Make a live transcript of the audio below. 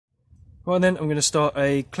Right then, I'm going to start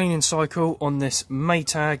a cleaning cycle on this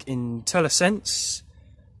Maytag IntelliSense,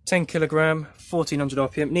 10 kilogram, 1400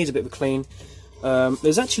 RPM. Needs a bit of a clean.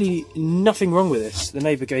 There's actually nothing wrong with this. The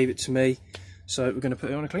neighbour gave it to me, so we're going to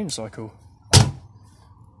put it on a cleaning cycle.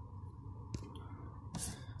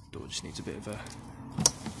 Door just needs a bit of a...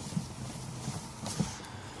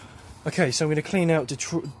 Okay, so I'm going to clean out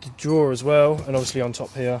the drawer as well, and obviously on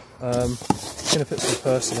top here. I'm going to put some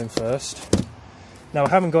Persil in first. Now I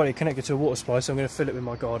haven't got it connected to a water supply, so I'm going to fill it with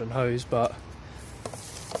my garden hose, but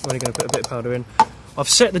I'm only going to put a bit of powder in. I've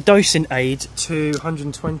set the dosing aid to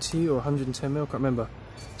 120 or 110 ml, I can't remember.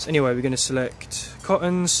 So anyway, we're going to select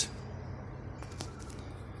cottons.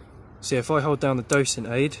 So if I hold down the dosing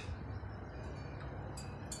aid,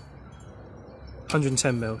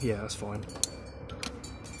 110 ml, yeah, that's fine.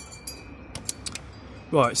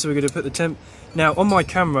 Right, so we're going to put the temp. Now on my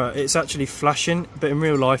camera it's actually flashing, but in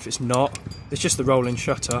real life it's not. It's just the rolling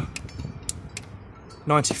shutter.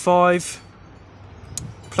 95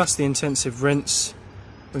 plus the intensive rinse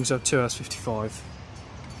brings up 2 hours 55.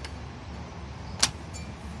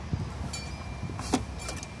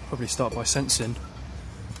 Probably start by sensing.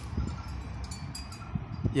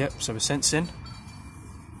 Yep, so we're sensing.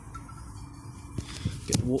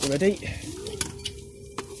 Get the water ready.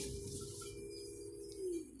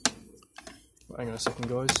 Hang on a second,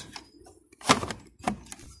 guys.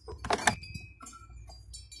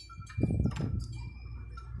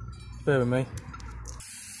 Bear with me.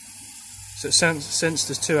 So it sensed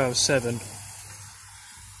as 2 hours 7.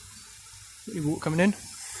 Any water coming in?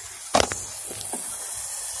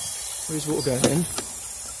 Where's water going in?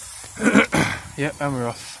 Yep, and we're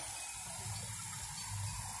off.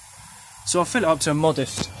 So I'll fill it up to a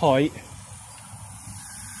modest height.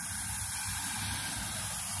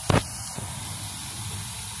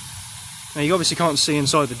 Now you obviously can't see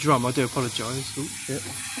inside the drum, I do apologise. Oh shit.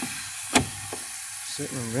 Sit,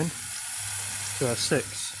 we're in. 2 hours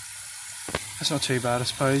 6. That's not too bad, I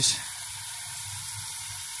suppose.